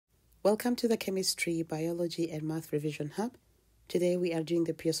Welcome to the Chemistry, Biology and Math Revision Hub. Today we are doing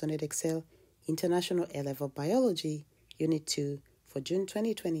the Pearson Edexcel International A-Level Biology Unit 2 for June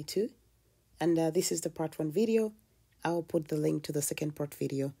 2022. And this is the part 1 video. I'll put the link to the second part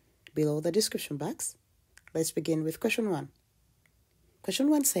video below the description box. Let's begin with question 1. Question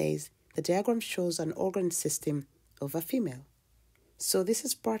 1 says, the diagram shows an organ system of a female. So this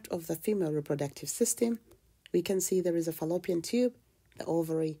is part of the female reproductive system. We can see there is a fallopian tube, the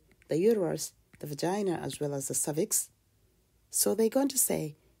ovary, the uterus, the vagina, as well as the cervix. So they're going to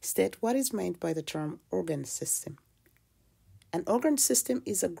say, state what is meant by the term organ system. An organ system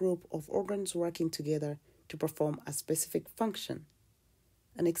is a group of organs working together to perform a specific function.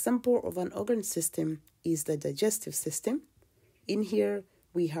 An example of an organ system is the digestive system. In here,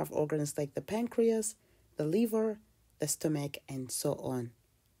 we have organs like the pancreas, the liver, the stomach, and so on.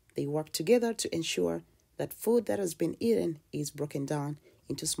 They work together to ensure that food that has been eaten is broken down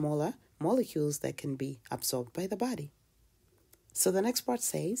into smaller molecules that can be absorbed by the body. So the next part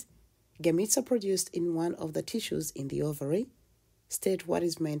says, gametes are produced in one of the tissues in the ovary. State what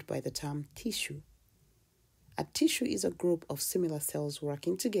is meant by the term tissue. A tissue is a group of similar cells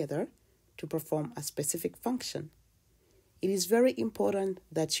working together to perform a specific function. It is very important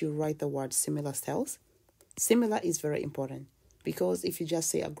that you write the word similar cells. Similar is very important because if you just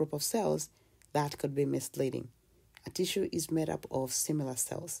say a group of cells, that could be misleading. A tissue is made up of similar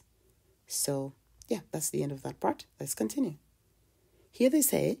cells. So, that's the end of that part. Let's continue. Here they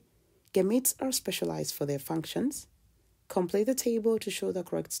say, gametes are specialized for their functions. Complete the table to show the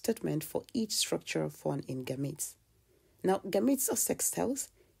correct statement for each structure found in gametes. Now, gametes are sex cells,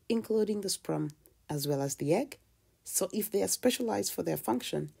 including the sperm as well as the egg. So if they are specialized for their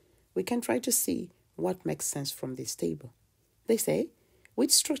function, we can try to see what makes sense from this table. They say,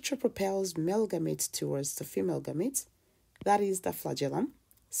 which structure propels male gametes towards the female gametes? That is the flagellum.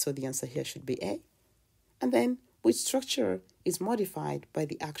 So the answer here should be A. And then, which structure is modified by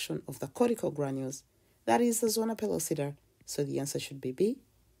the action of the cortical granules? That is the zona pellucida. So the answer should be B.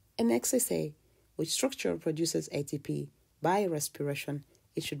 And next they say, which structure produces ATP by respiration?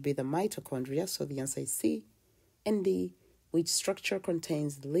 It should be the mitochondria. So the answer is C. And D, which structure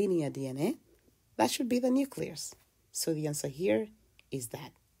contains linear DNA? That should be the nucleus. So the answer here is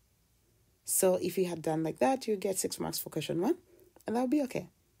that. So if you had done like that, you get 6 marks for question 1, and that'll be okay.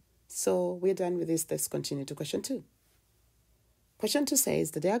 So we're done with this. Let's continue to question 2. Question 2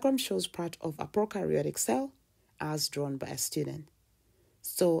 says, the diagram shows part of a prokaryotic cell as drawn by a student.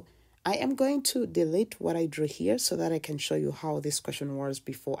 So I am going to delete what I drew here so that I can show you how this question was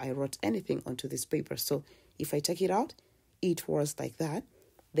before I wrote anything onto this paper. So if I take it out, it was like that.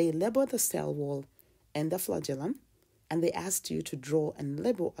 They labeled the cell wall and the flagellum, and they asked you to draw and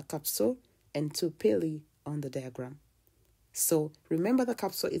label a capsule and 2 pili on the diagram. So remember, the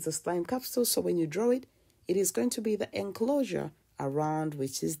capsule is a slime capsule, so when you draw it, it is going to be the enclosure around,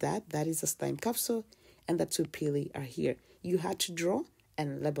 which is that is a slime capsule, and the 2 pili are here. You had to draw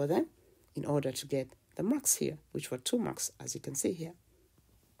and label them in order to get the marks here, which were 2 marks, as you can see here.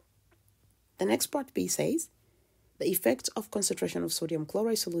 The next part B says, the effect of concentration of sodium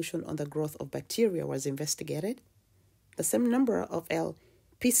chloride solution on the growth of bacteria was investigated. The same number of L.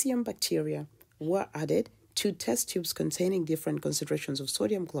 piscium bacteria were added to test tubes containing different concentrations of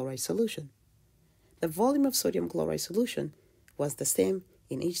sodium chloride solution. The volume of sodium chloride solution was the same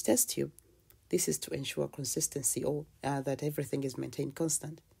in each test tube. This is to ensure consistency or that everything is maintained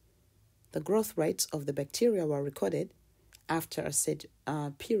constant. The growth rates of the bacteria were recorded after a set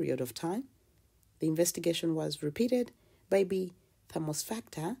period of time. The investigation was repeated by B.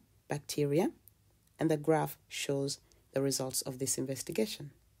 thermosphacta bacteria, and the graph shows the results of this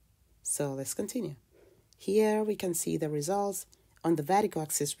investigation. So let's continue. Here we can see the results. On the vertical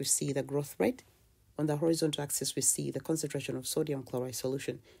axis, we see the growth rate. On the horizontal axis, we see the concentration of sodium chloride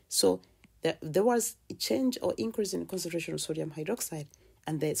solution. So there was a change or increase in concentration of sodium hydroxide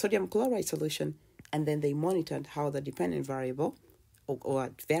and the sodium chloride solution, and then they monitored how the dependent variable or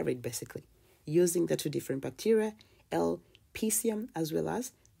varied basically using the 2 different bacteria, L. piscium as well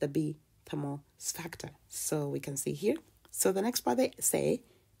as the B. thermosphacta. So we can see here. So the next part they say,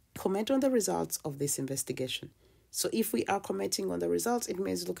 comment on the results of this investigation. So if we are commenting on the results, it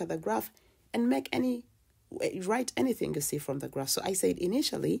means look at the graph and write anything you see from the graph. So I said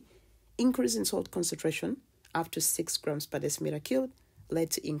initially, increase in salt concentration up to 6 grams per decimeter cubed led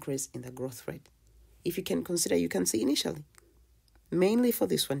to increase in the growth rate. If you can consider, you can see initially. Mainly for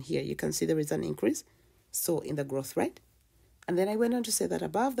this one here, you can see there is an increase, so in the growth rate. And then I went on to say that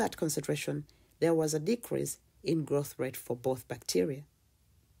above that concentration, there was a decrease in growth rate for both bacteria.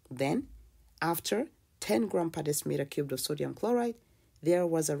 Then, after 10 grams per decimeter cubed of sodium chloride, there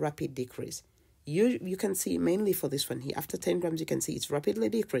was a rapid decrease. You can see mainly for this one here, after 10 grams, you can see it rapidly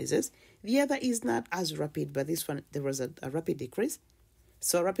decreases. The other is not as rapid, but this one, there was a rapid decrease.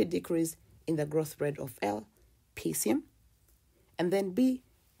 So a rapid decrease in the growth rate of L, PCM. And then B,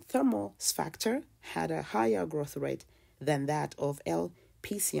 thermal factor had a higher growth rate than that of L,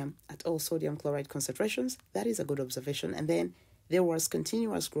 PCM at all sodium chloride concentrations. That is a good observation. And then there was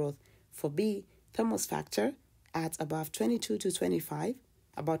continuous growth for B, thermal factor at above 22 to 25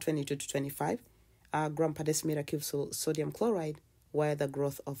 gram per decimeter cube sodium chloride, where the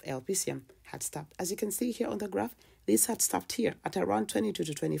growth of LPCM had stopped. As you can see here on the graph, this had stopped here at around 22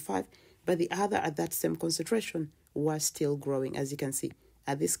 to 25, but the other at that same concentration was still growing. As you can see,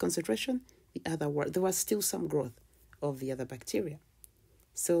 at this concentration, there was still some growth of the other bacteria.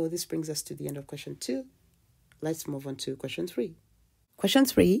 So this brings us to the end of question 2. Let's move on to question 3. Question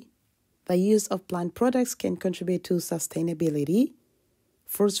 3, the use of plant products can contribute to sustainability.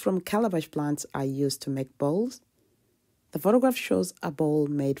 Fruits from calabash plants are used to make bowls. The photograph shows a bowl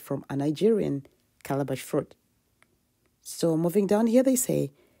made from a Nigerian calabash fruit. So moving down here, they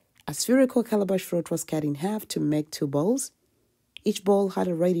say, a spherical calabash fruit was cut in half to make 2 bowls. Each bowl had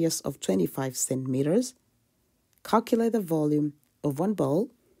a radius of 25 centimeters. Calculate the volume of one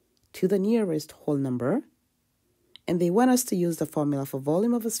bowl to the nearest whole number. And they want us to use the formula for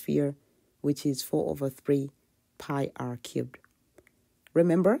volume of a sphere, which is 4/3 pi r cubed.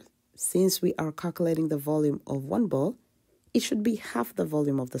 Remember, since we are calculating the volume of one ball, it should be half the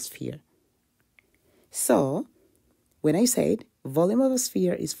volume of the sphere. So, when I said volume of a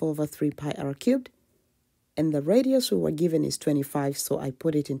sphere is 4/3 pi r cubed, and the radius we were given is 25, so I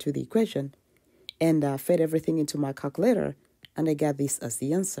put it into the equation and fed everything into my calculator, and I got this as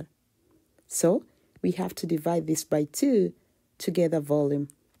the answer. So, we have to divide this by 2 to get the volume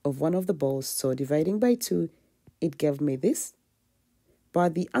of one of the balls. So, dividing by 2, it gave me this.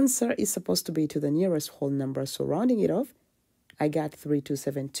 But the answer is supposed to be to the nearest whole number, so rounding it off, I got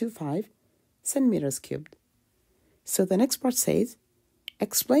 32725 centimeters cubed. So the next part says,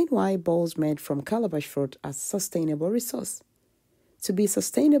 explain why bowls made from calabash fruit are sustainable resource. To be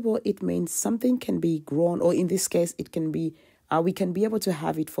sustainable, it means something can be grown, or in this case, it can be we can be able to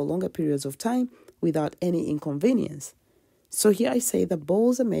have it for longer periods of time without any inconvenience. So here I say the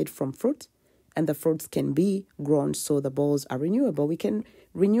bowls are made from fruit, and the fruits can be grown, so the bowls are renewable. We can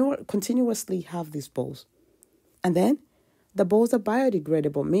continuously have these bowls. And then the bowls are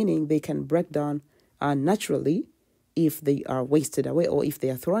biodegradable, meaning they can break down naturally. If they are wasted away or if they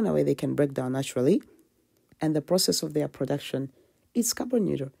are thrown away, they can break down naturally. And the process of their production is carbon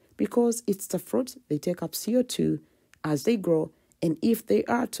neutral because it's the fruit, they take up CO2 as they grow. And if they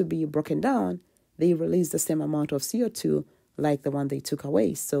are to be broken down, they release the same amount of CO2 like the one they took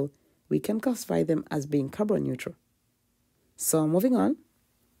away. So we can classify them as being carbon neutral. So moving on,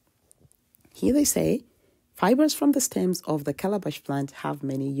 here they say, fibers from the stems of the calabash plant have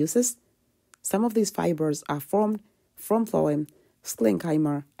many uses. Some of these fibers are formed from Phloem,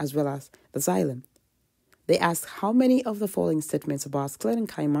 sclerenchyma, as well as the xylem. They ask how many of the following statements about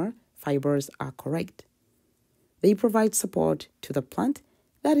sclerenchyma fibers are correct. They provide support to the plant.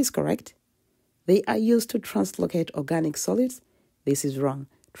 That is correct. They are used to translocate organic solids. This is wrong.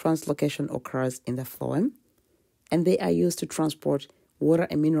 Translocation occurs in the phloem. And they are used to transport water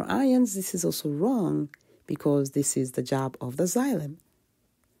and mineral ions. This is also wrong because this is the job of the xylem.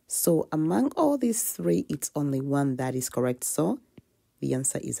 So among all these 3, it's only one that is correct. So the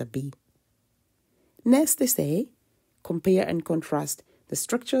answer is a B. Next, they say, compare and contrast the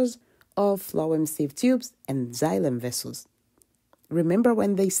structures of phloem sieve tubes and xylem vessels. Remember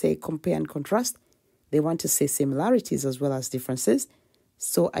when they say compare and contrast, they want to say similarities as well as differences.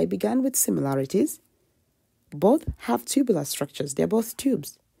 So I began with similarities. Both have tubular structures. They're both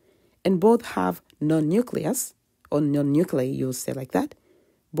tubes. And both have non-nucleus, or non-nuclei, you'll say like that.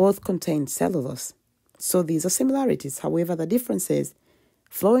 Both contain cellulose. So these are similarities. However, the difference is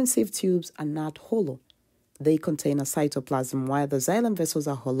phloem sieve tubes are not hollow. They contain a cytoplasm, while the xylem vessels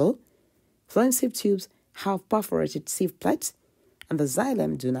are hollow. Phloem sieve tubes have perforated sieve plates, and the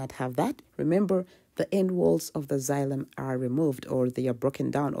xylem do not have that. Remember, the end walls of the xylem are removed, or they are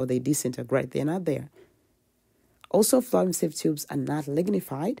broken down, or they disintegrate. They're not there. Also, phloem sieve tubes are not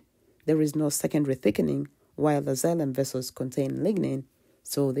lignified. There is no secondary thickening, while the xylem vessels contain lignin,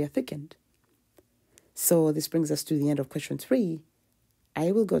 so they are thickened. So this brings us to the end of question 3.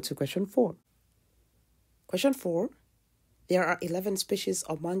 I will go to question 4. Question 4. There are 11 species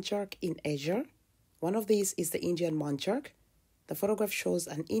of muntjac in Asia. One of these is the Indian muntjac. The photograph shows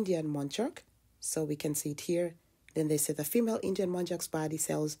an Indian muntjac, so we can see it here. Then they say the female Indian muntjac's body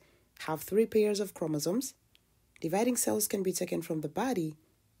cells have 3 pairs of chromosomes. Dividing cells can be taken from the body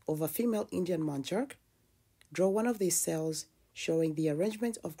of a female Indian monarch. Draw one of these cells showing the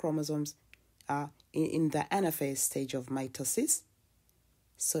arrangement of chromosomes in the anaphase stage of mitosis.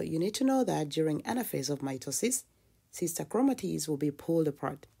 So you need to know that during anaphase of mitosis, sister chromatids will be pulled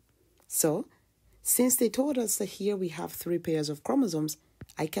apart. So, since they told us that here we have 3 pairs of chromosomes,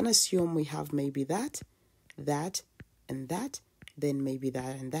 I can assume we have maybe that, and that, then maybe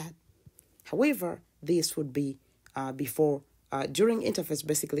that and that. However, this would be during interphase,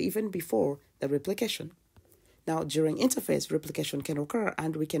 basically, even before the replication. Now, during interphase, replication can occur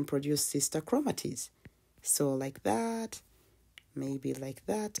and we can produce sister chromatids. So like that, maybe like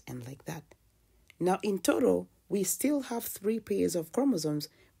that, and like that. Now, in total, we still have 3 pairs of chromosomes,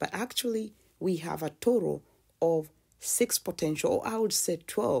 but actually, we have a total of 6 potential, or I would say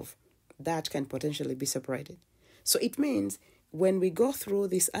 12, that can potentially be separated. So it means when we go through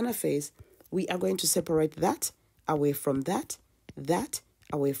this anaphase, we are going to separate that away from that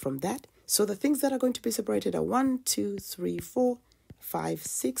away from that. So the things that are going to be separated are 1, 2, 3, 4, 5,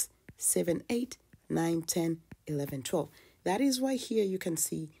 6, 7, 8, 9, 10, 11, 12. That is why here you can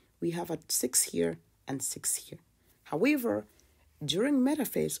see we have a 6 here and 6 here. However, during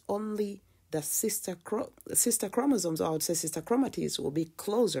metaphase, only the sister chromosomes, or I would say sister chromatids, will be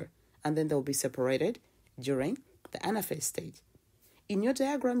closer, and then they'll be separated during the anaphase stage. In your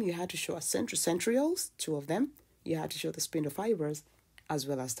diagram, you had to show centrioles, 2 of them. You had to show the spindle fibers, as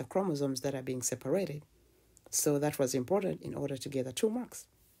well as the chromosomes that are being separated. So that was important in order to get the 2 marks.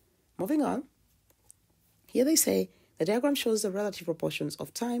 Moving on, here they say the diagram shows the relative proportions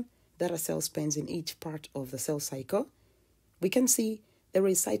of time that a cell spends in each part of the cell cycle. We can see there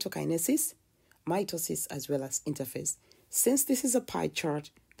is cytokinesis, mitosis, as well as interphase. Since this is a pie chart,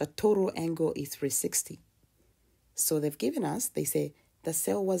 the total angle is 360. So they've given us, they say, the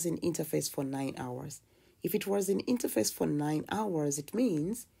cell was in interphase for 9 hours. If it was in interphase for 9 hours, it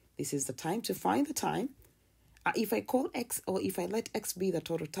means this is the time to find the time. If I call X, or if I let X be the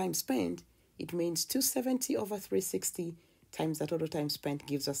total time spent, it means 270 over 360 times the total time spent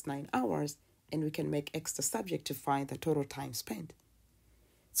gives us 9 hours, and we can make X the subject to find the total time spent.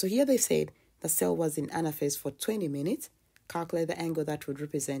 So here they said the cell was in anaphase for 20 minutes. Calculate the angle that would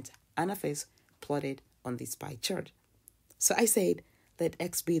represent anaphase plotted on this pie chart. So I said, let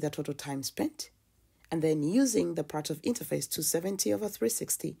X be the total time spent. And then using the part of interphase, 270 over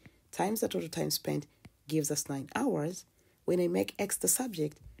 360 times the total time spent gives us 9 hours. When I make X the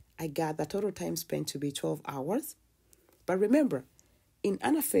subject, I got the total time spent to be 12 hours. But remember, in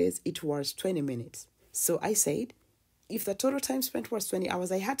anaphase, it was 20 minutes. So I said, if the total time spent was 20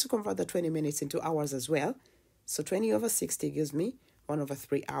 hours, I had to convert the 20 minutes into hours as well. So 20 over 60 gives me 1 over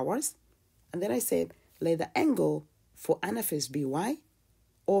 3 hours. And then I said, let the angle for anaphase be Y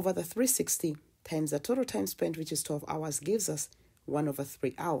over the 360 times the total time spent, which is 12 hours, gives us 1 over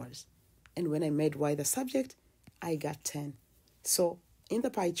 3 hours. And when I made Y the subject, I got 10. So in the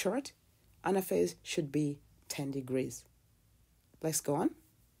pie chart, anaphase should be 10 degrees. Let's go on.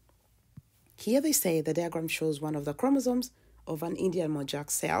 Here they say the diagram shows one of the chromosomes of an Indian monarch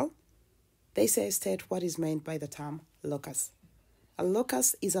cell. They say state what is meant by the term locus. A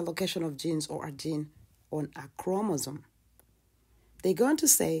locus is a location of genes or a gene on a chromosome. They go on to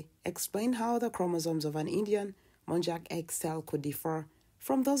say, explain how the chromosomes of an Indian monarch egg cell could differ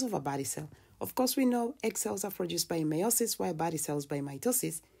from those of a body cell. Of course, we know egg cells are produced by meiosis, while body cells by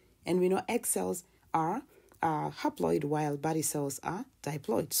mitosis. And we know egg cells are haploid, while body cells are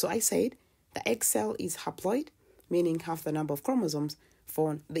diploid. So I said the egg cell is haploid, meaning half the number of chromosomes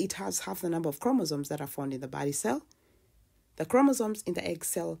found. It has half the number of chromosomes that are found in the body cell. The chromosomes in the egg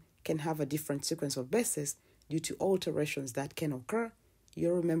cell can have a different sequence of bases due to alterations that can occur.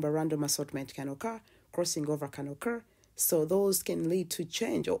 You remember random assortment can occur, crossing over can occur. So those can lead to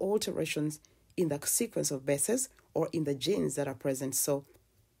change or alterations in the sequence of bases or in the genes that are present. So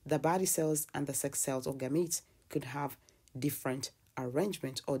the body cells and the sex cells or gametes could have different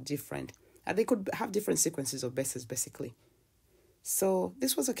arrangement or different, they could have different sequences of bases basically. So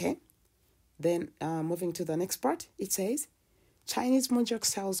this was okay. Then moving to the next part, it says, Chinese monarch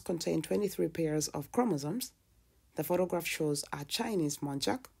cells contain 23 pairs of chromosomes. The photograph shows a Chinese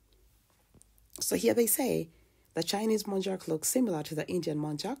monarch. So here they say the Chinese monarch looks similar to the Indian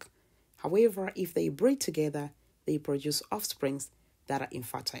monarch. However, if they breed together, they produce offsprings that are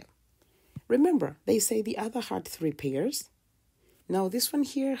infertile. Remember, they say the other had 3 pairs. Now this one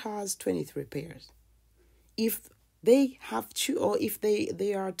here has 23 pairs. If they have 2, or if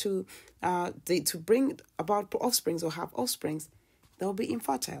they are to bring about offsprings or have offsprings, they'll be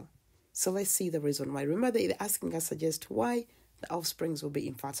infertile. So let's see the reason why. Remember, they're asking us suggest why the offsprings will be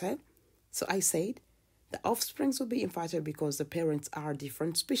infertile. So I said The offsprings will be infertile because the parents are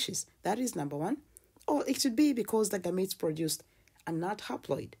different species. That is number one. Or it should be because the gametes produced are not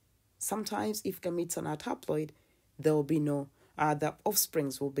haploid. Sometimes if gametes are not haploid, there will be no, the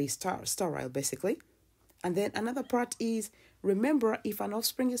offsprings will be sterile basically. And then another part is, remember, if an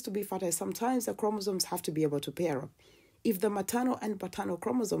offspring is to be fertile, sometimes the chromosomes have to be able to pair up. If the maternal and paternal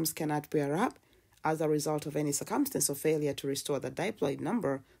chromosomes cannot pair up as a result of any circumstance or failure to restore the diploid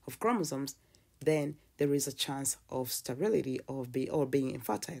number of chromosomes, then there is a chance of sterility or being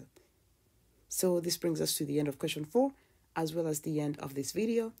infertile. So this brings us to the end of question 4, as well as the end of this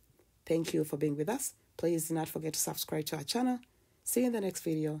video. Thank you for being with us. Please do not forget to subscribe to our channel. See you in the next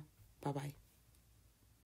video. Bye-bye.